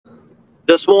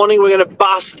This morning, we're going to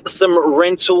bust some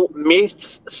rental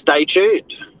myths. Stay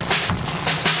tuned.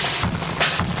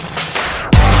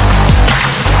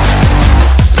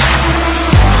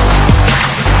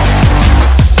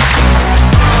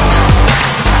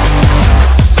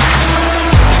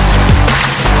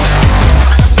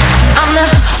 I'm the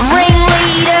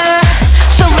ringleader,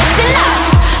 so listen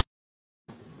up.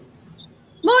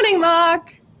 Morning,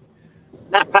 Mark.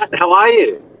 Pat, how are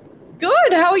you?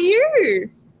 Good. How are you?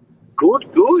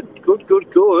 Good.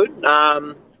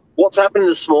 What's happened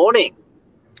this morning?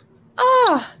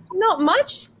 Not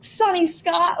much. Sunny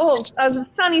sky. Well,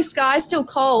 sunny sky, still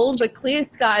cold, but clear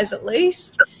skies at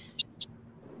least.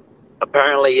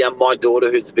 Apparently, my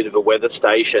daughter, who's a bit of a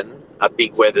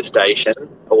big weather station,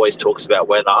 always talks about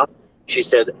weather. She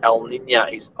said El Nino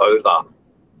is over.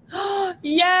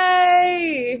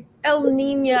 Yay! El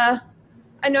Nino.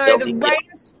 I know El the Niño.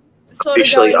 rain's sort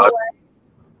Officially of going over. away.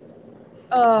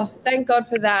 Oh, thank God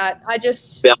for that. I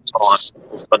just About time.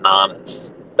 It was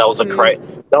bananas. That was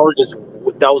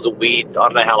that was a weird. I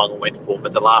don't know how long it went for,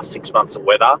 but the last 6 months of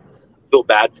weather, I feel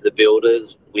bad for the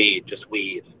builders. Just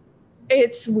weird.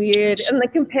 It's weird. And they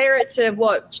compare it to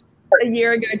what a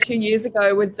year ago, 2 years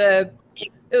ago with it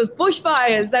was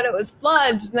bushfires, then it was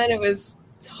floods, and then it was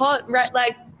hot,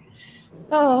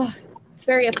 it's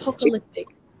very apocalyptic.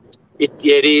 It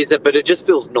is, but it just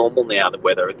feels normal now, the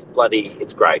weather. It's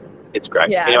great. It's great.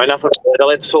 Yeah. Anyway, enough of weather.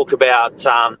 Let's talk about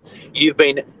you've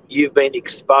been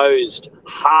exposed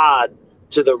hard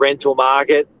to the rental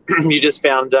market. You just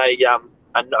found a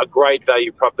great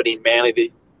value property in Manly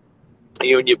that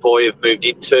you and your boy have moved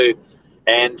into,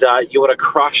 and you want to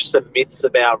crush some myths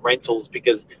about rentals,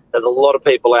 because there's a lot of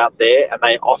people out there and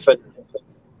they often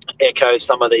echo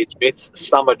some of these myths.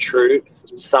 Some are true,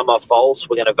 some are false.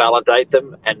 We're going to validate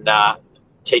them and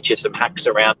teach you some hacks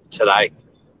around today.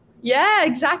 Yeah,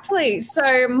 exactly. So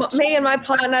me and my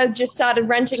partner just started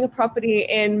renting a property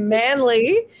in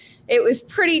Manly. It was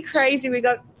pretty crazy. We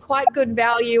got quite good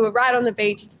value. We're right on the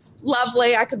beach. It's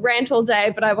lovely. I could rant all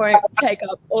day, but I won't take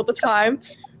up all the time.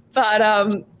 But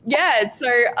so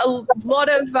a lot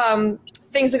of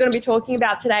things we're going to be talking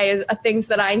about today are things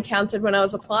that I encountered when I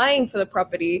was applying for the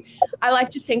property. I like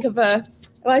to think of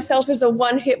myself as a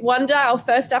one-hit wonder. Our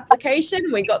first application,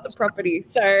 we got the property.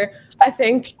 So I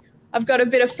think I've got a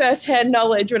bit of first-hand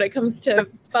knowledge when it comes to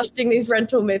busting these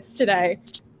rental myths today.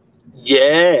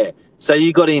 Yeah. So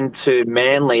you got into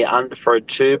Manly for a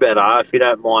two-bedder, if you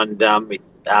don't mind,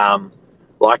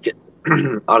 like it.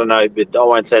 I don't know, but I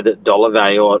won't say that dollar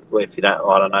value, or if you don't,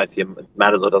 I don't know if it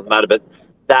matters or doesn't matter, but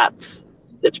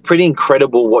it's pretty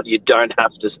incredible what you don't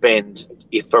have to spend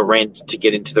for rent to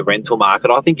get into the rental market.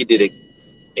 I think you did it,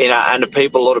 and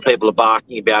a lot of people are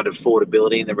barking about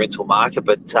affordability in the rental market,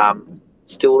 but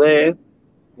still there.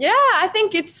 Yeah, I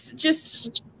think it's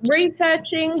just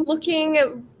researching, looking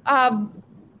at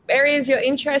areas you're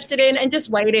interested in, and just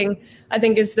waiting, I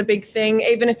think, is the big thing.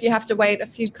 Even if you have to wait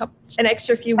an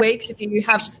extra few weeks, if you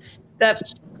have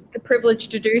the privilege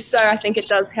to do so, I think it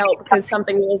does help because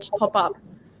something will pop up.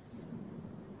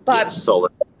 But It's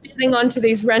solid. getting on to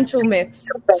these rental myths.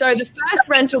 So the first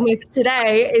rental myth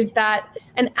today is that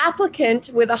an applicant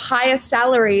with a higher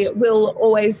salary will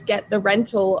always get the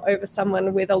rental over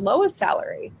someone with a lower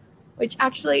salary, which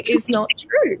actually is not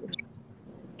true.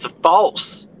 It's a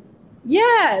false.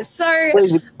 Yeah, so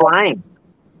Please explain.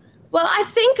 well, I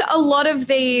think a lot of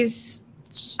these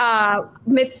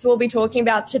myths we'll be talking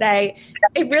about today,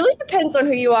 it really depends on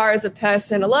who you are as a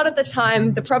person. A lot of the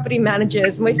time, the property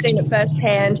managers, and we've seen it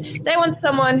firsthand, they want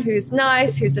someone who's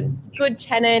nice, who's a good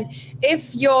tenant.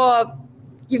 If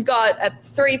you've got a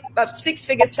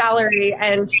six-figure salary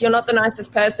and you're not the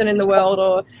nicest person in the world,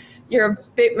 or you're a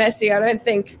bit messy, I don't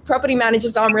think property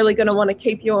managers aren't really going to want to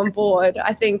keep you on board.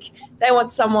 I think they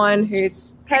want someone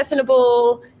who's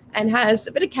personable and has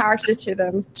a bit of character to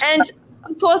them. And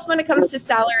of course, when it comes to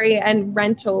salary and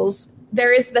rentals,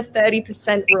 there is the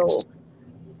 30% rule.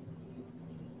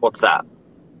 What's that?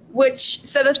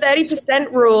 So the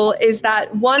 30% rule is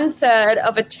that 1/3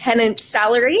 of a tenant's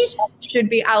salary should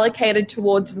be allocated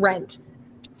towards rent.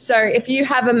 So if you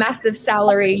have a massive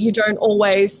salary, you don't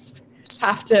always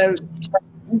have to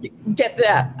get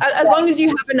there. As long as you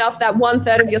have enough that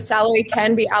 1/3 of your salary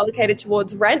can be allocated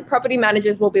towards rent, property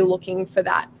managers will be looking for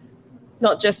that,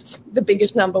 not just the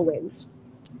biggest number wins.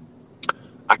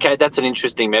 Okay, that's an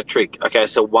interesting metric. Okay,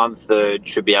 so 1/3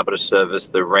 should be able to service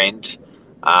the rent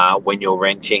when you're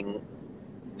renting.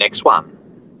 Next one.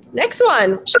 This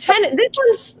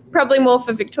one's probably more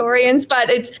for Victorians, but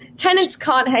it's tenants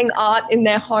can't hang art in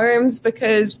their homes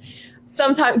because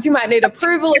Sometimes you might need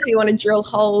approval if you want to drill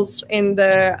holes in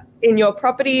your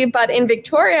property, but in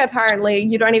Victoria, apparently,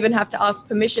 you don't even have to ask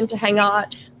permission to hang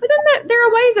art. But then there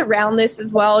are ways around this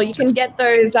as well. You can get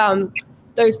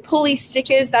those pulley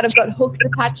stickers that have got hooks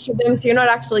attached to them, so you're not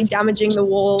actually damaging the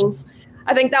walls.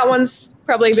 I think that one's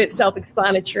probably a bit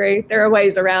self-explanatory. There are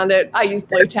ways around it. I use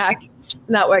blue tack,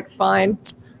 and that works fine.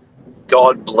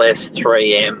 God bless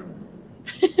 3M.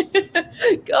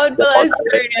 God bless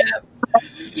 3M.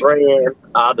 3M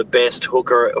are the best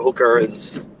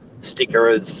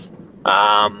stickers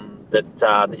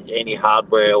that any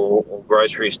hardware or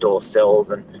grocery store sells.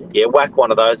 And yeah, whack one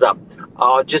of those up.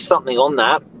 Just something on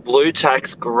that. Blue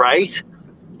tack's great,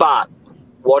 but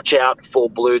watch out for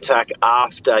blue tack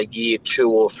after year 2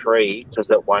 or 3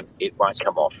 because it won't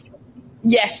come off.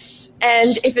 Yes,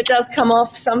 and if it does come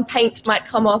off, some paint might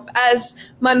come off. As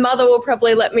my mother will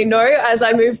probably let me know, as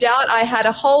I moved out, I had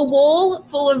a whole wall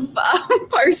full of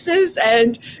posters,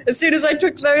 and as soon as I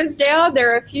took those down, there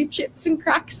are a few chips and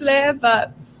cracks there,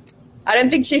 but I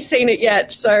don't think she's seen it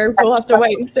yet, so we'll have to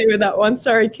wait and see with that one.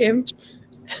 Sorry, Kim.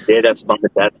 Yeah, that's mum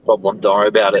and dad's problem. Don't worry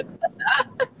about it.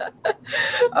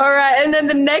 All right, and then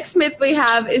the next myth we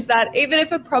have is that even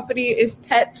if a property is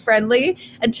pet friendly,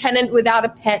 a tenant without a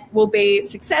pet will be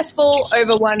successful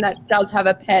over one that does have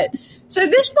a pet. So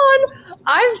this one,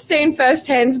 I've seen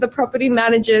firsthand the property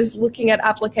managers looking at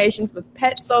applications with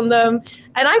pets on them,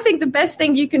 and I think the best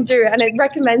thing you can do, and it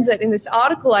recommends it in this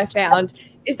article I found,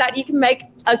 is that you can make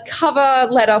a cover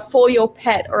letter for your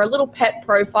pet or a little pet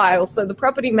profile so the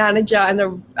property manager and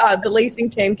the leasing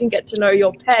team can get to know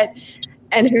your pet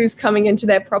and who's coming into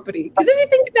their property. Because if you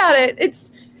think about it,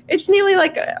 it's nearly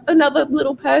like another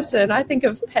little person. I think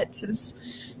of pets as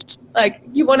like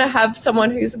you want to have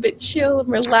someone who's a bit chill and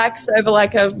relaxed over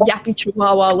like a yappy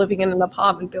chihuahua living in an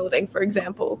apartment building, for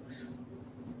example.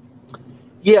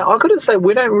 Yeah, I've got to say,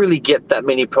 we don't really get that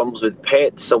many problems with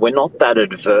pets, so we're not that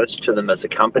adverse to them as a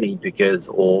company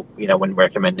when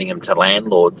recommending them to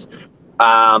landlords.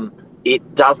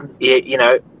 It doesn't,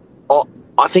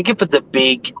 I think if it's a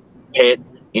big pet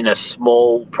in a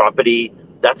small property,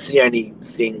 that's the only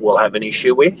thing we'll have an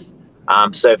issue with.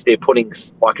 So if they're putting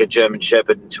like a German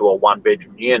Shepherd into a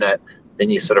 1-bedroom unit, then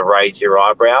you sort of raise your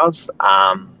eyebrows.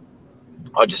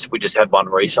 We just had one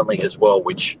recently as well,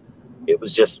 which it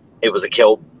was a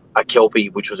Kelpie,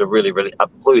 which was a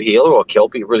blue heeler or a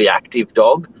Kelpie, really active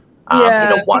dog. In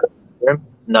a 1-bedroom,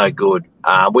 no good.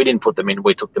 We didn't put them in.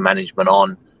 We took the management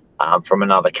on from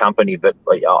another company, but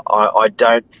I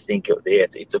don't think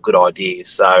it's a good idea.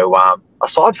 So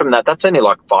aside from that, that's only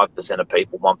like 5% of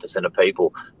people, 1% of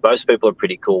people. Most people are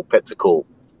pretty cool. Pets are cool.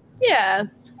 Yeah,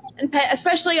 and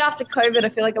especially after COVID, I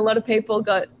feel like a lot of people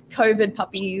got COVID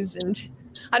puppies, and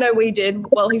I know we did.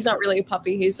 Well, he's not really a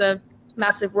puppy. He's a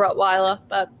massive Rottweiler,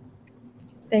 but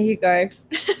there you go.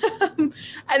 And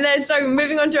then, so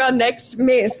moving on to our next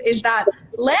myth is that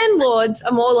landlords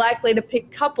are more likely to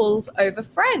pick couples over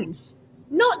friends.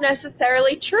 Not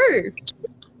necessarily true.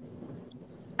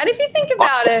 And if you think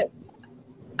about it,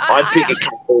 I'd pick a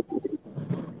couple.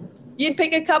 You'd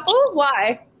pick a couple?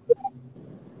 Why?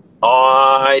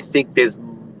 I think there's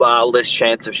less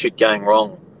chance of shit going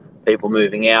wrong. People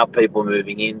moving out, people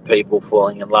moving in, people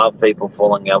falling in love, people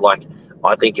falling out. Like,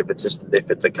 I think if it's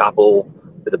a couple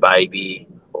with a baby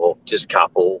or just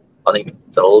couple, I think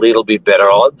it's a little bit better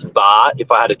odds. But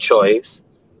if I had a choice,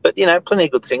 plenty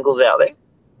of good singles out there.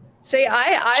 See,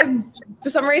 I for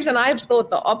some reason I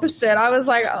thought the opposite. I was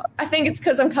like, I think it's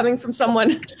because I'm coming from someone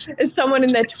in their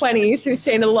 20s who's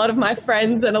seen a lot of my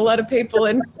friends and a lot of people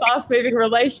in fast-moving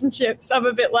relationships. I'm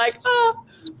a bit like,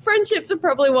 friendships are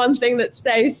probably one thing that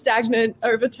stays stagnant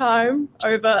over time,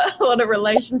 over a lot of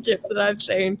relationships that I've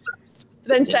seen.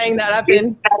 But then saying that, I've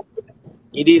been...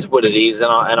 It is what it is, and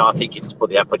I think you just put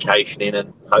the application in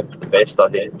and hope for the best, I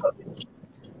think.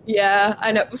 Yeah,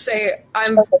 I know. Say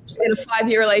I'm in a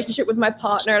 5-year relationship with my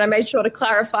partner, and I made sure to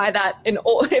clarify that in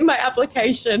my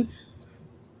application.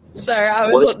 So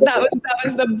that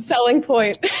was the selling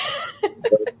point.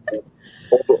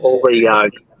 all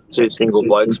the two single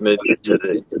blokes moved into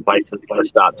the places to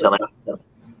start telling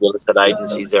real estate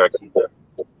agencies they're a couple.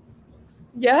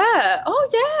 Yeah. Oh,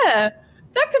 yeah.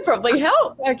 That could probably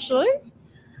help, actually.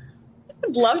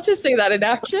 I'd love to see that in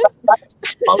action.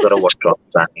 I've got to watch what's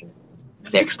saying.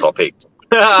 Next topic.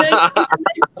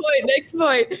 Next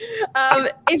point.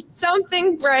 If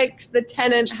something breaks, the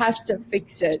tenant has to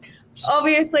fix it.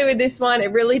 Obviously, with this one,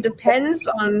 it really depends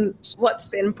on what's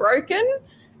been broken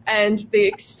and the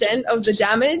extent of the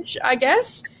damage, I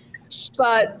guess.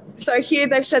 But so here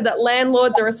they've said that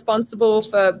landlords are responsible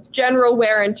for general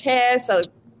wear and tear, so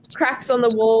cracks on the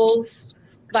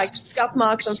walls, like scuff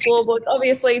marks on floorboards.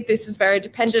 Obviously, this is very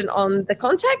dependent on the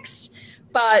context,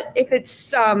 but if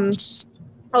it's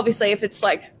obviously if it's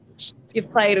like you've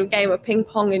played a game of ping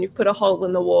pong and you've put a hole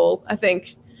in the wall, I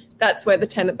think that's where the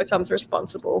tenant becomes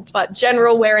responsible. But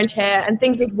general wear and tear and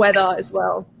things with weather as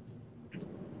well.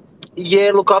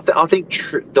 Yeah, look, I think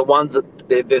the ones that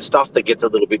there's stuff that gets a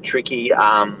little bit tricky.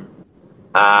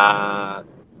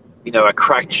 You know, a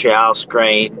cracked shower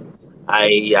screen,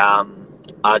 a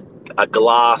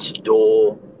glass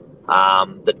door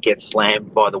that gets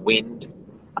slammed by the wind.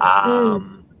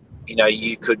 You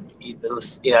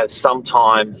know,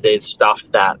 sometimes there's stuff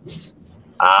that's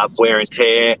wear and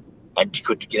tear, and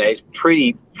it's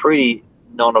pretty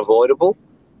non-avoidable.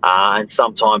 And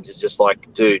sometimes it's just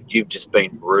like, dude, you've just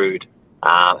been rude,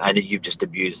 and you've just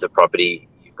abused the property.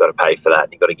 You've got to pay for that,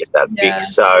 and you've got to get that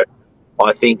fixed. So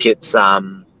I think it's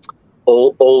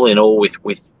all in all with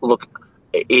look,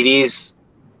 it is.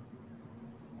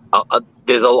 I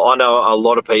know a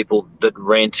lot of people that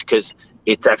rent because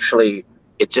it's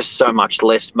just so much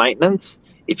less maintenance.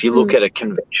 If you look at a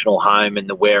conventional home and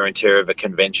the wear and tear of a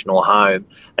conventional home,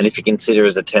 and if you consider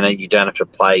as a tenant you don't have to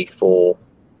pay for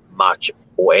much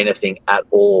or anything at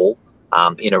all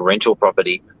in a rental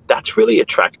property, that's really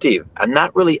attractive, and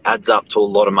that really adds up to a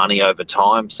lot of money over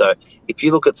time. So if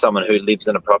you look at someone who lives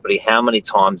in a property, how many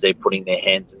times they're putting their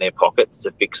hands in their pockets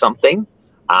to fix something,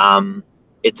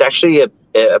 it's actually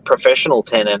a professional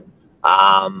tenant.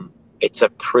 It's a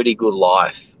pretty good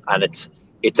life, and it's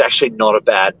actually not a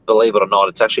bad, believe it or not,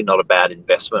 it's actually not a bad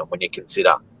investment when you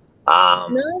consider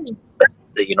that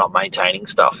you're not maintaining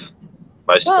stuff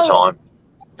most of the time.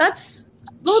 But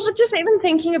just even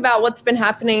thinking about what's been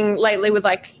happening lately with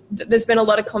there's been a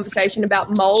lot of conversation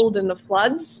about mold and the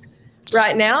floods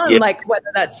right now, and like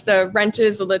whether that's the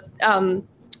renters or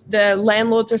the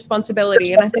landlord's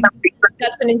responsibility. And I think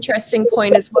that's an interesting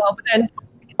point as well. But then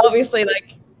obviously,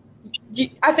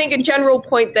 I think a general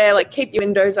point there, like keep your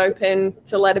windows open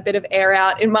to let a bit of air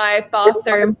out. In my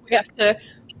bathroom, we have to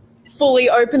fully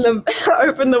open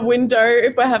the window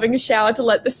if we're having a shower to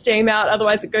let the steam out.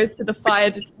 Otherwise, it goes to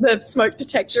the smoke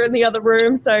detector in the other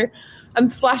room. So I'm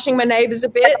flashing my neighbours a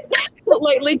bit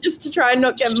lately just to try and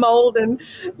not get mold and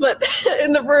let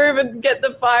in the room and get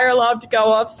the fire alarm to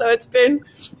go off. So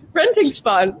renting's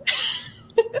fun.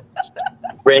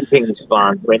 Renting's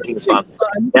fun.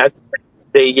 Now,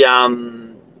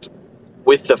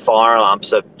 with the fire alarm,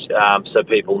 so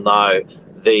people know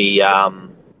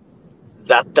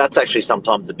that's actually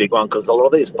sometimes a big one, because a lot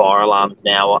of these fire alarms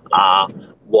now are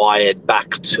wired back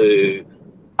to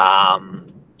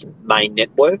main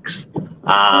networks.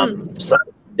 So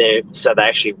they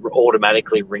actually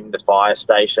automatically ring the fire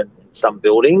station in some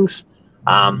buildings.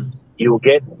 You'll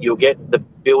get the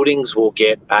buildings will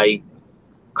get a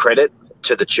credit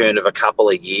to the tune of a couple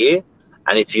a year,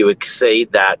 and if you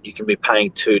exceed that, you can be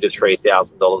paying $2,000 to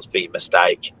 $3,000 for your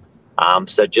mistake.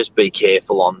 So just be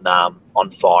careful on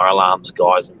fire alarms,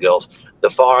 guys and girls.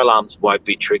 The fire alarms won't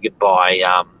be triggered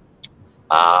by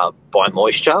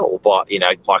moisture or by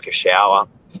like a shower,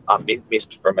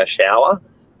 mist from a shower,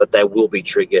 but they will be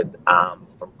triggered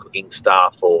from cooking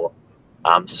stuff or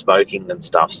smoking and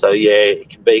stuff. So yeah, it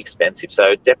can be expensive.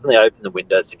 So definitely open the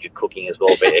windows if you're cooking as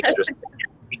well. A bit extra.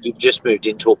 You've just moved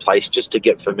into a place just to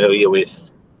get familiar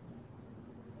with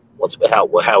how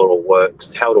it all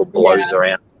works, how it all blows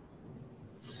around.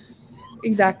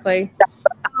 Exactly.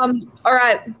 All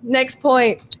right, next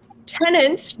point.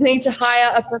 Tenants need to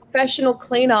hire a professional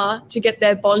cleaner to get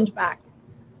their bond back.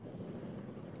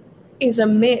 Is a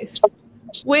myth,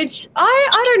 which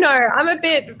I don't know.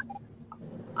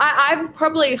 I'd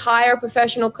probably hire a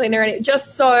professional cleaner, and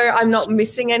just so I'm not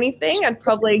missing anything, I'd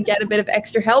probably get a bit of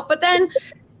extra help. But then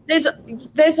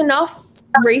there's enough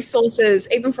resources,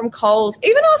 even from Coles.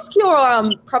 Even ask your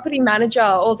property manager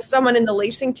or someone in the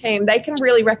leasing team. They can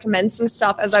really recommend some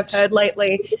stuff, as I've heard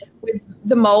lately with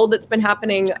the mold that's been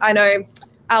happening. I know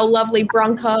our lovely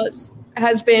Broncos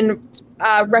has been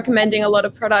recommending a lot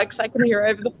of products I can hear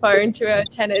over the phone to her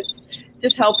tenants,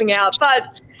 just helping out.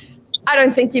 But I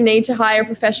don't think you need to hire a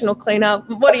professional cleaner.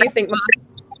 What do you think, Mark?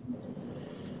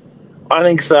 I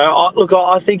think so.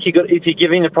 I think if you're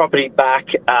giving the property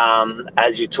back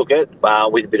as you took it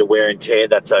with a bit of wear and tear,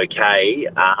 that's okay.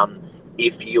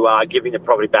 If you are giving the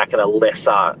property back in a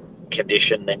lesser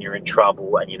condition, then you're in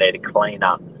trouble and you need a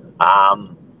cleaner.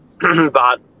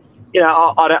 But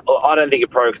I don't think a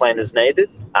pro cleaner is needed.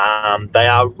 They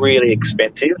are really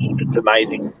expensive. It's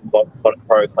amazing what a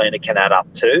pro cleaner can add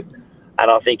up to. And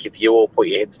I think if you all put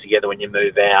your heads together when you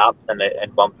move out and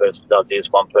one person does this,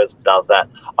 one person does that,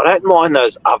 I don't mind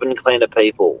those oven cleaner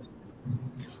people.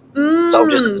 They'll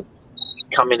just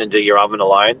come in and do your oven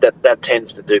alone, that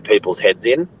tends to do people's heads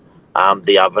in,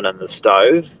 the oven and the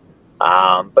stove.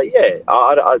 But yeah,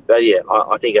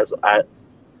 I think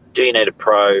do you need a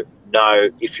pro? No.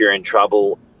 If you're in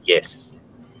trouble, yes.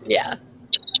 Yeah.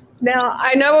 Now,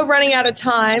 I know we're running out of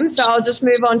time, so I'll just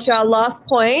move on to our last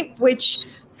point, which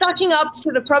sucking up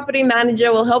to the property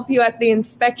manager will help you at the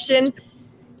inspection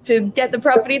to get the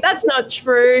property. That's not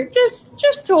true.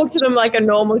 Just talk to them like a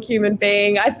normal human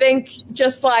being. I think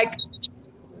just like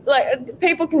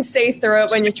people can see through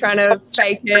it when you're trying to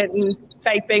fake it and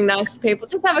fake being nice to people.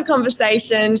 Just have a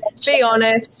conversation, be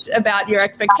honest about your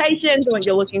expectations and what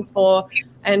you're looking for.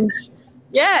 And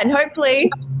yeah, and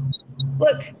hopefully,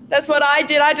 look, that's what I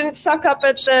did. I didn't suck up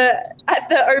at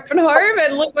the open home,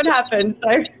 and look what happened. So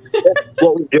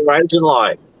what was your agent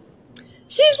like?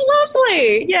 She's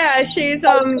lovely. Yeah, she's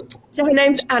so her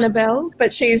name's Annabelle,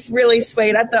 but she's really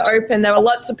sweet. At the open, there were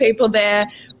lots of people there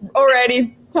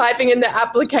already typing in the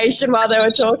application while they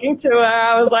were talking to her.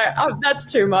 I was like, oh,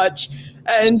 that's too much.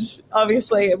 And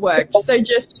obviously it worked. So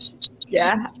just,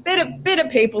 yeah, bit of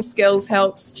people skills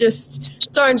helps.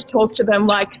 Just don't talk to them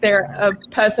like they're a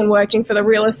person working for the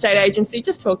real estate agency.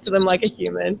 Just talk to them like a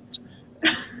human.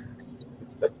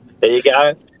 There you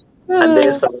go. And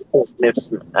there's some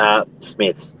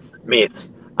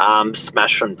myths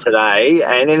smashed from today.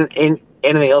 And in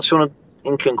anything else you want to,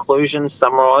 in conclusion,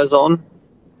 summarise on?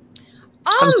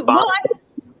 Well,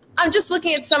 I'm just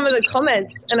looking at some of the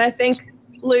comments, and I think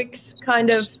Luke's kind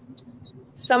of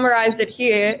summarised it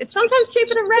here. It's sometimes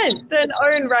cheaper to rent than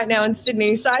own right now in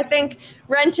Sydney. So I think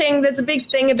renting, there's a big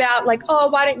thing about like, oh,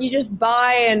 why don't you just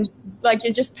buy and like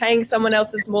you're just paying someone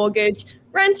else's mortgage.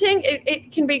 Renting,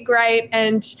 it can be great,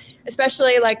 and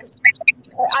especially like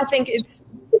I think it's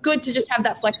good to just have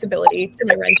that flexibility when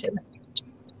you're renting.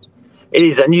 It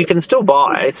is, and you can still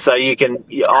buy. So you can,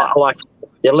 like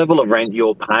the level of rent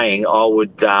you're paying. I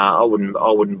wouldn't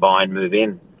buy and move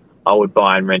in. I would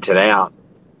buy and rent it out,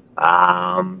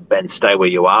 and stay where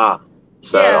you are.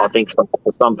 So yeah. I think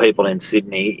for some people in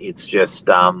Sydney, it's just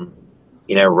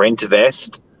rent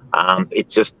vest.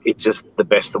 It's just the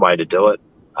best way to do it.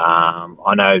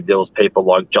 I know there was people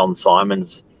like John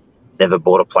Simons never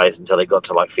bought a place until he got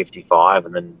to like 55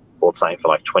 and then bought something for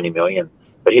like 20 million.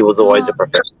 But he was always a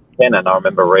professional tenant. I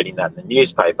remember reading that in the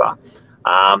newspaper.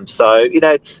 So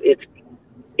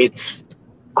it's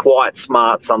quite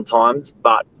smart sometimes,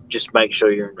 but just make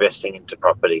sure you're investing into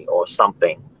property or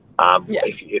something.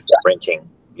 If you're renting,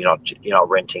 you're not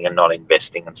renting and not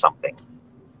investing in something.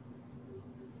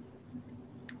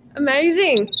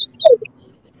 Amazing.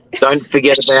 Don't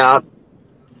forget about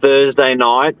Thursday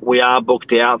night. We are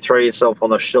booked out. Throw yourself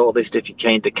on the short list if you're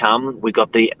keen to come. We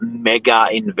got the mega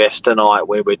investor night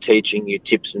where we're teaching you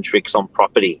tips and tricks on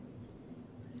property.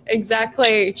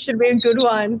 Exactly. It should be a good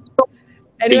one.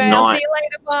 Anyway, I'll see you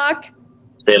later, Mark.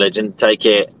 See you, legend. Take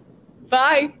care.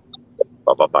 Bye.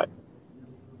 Bye.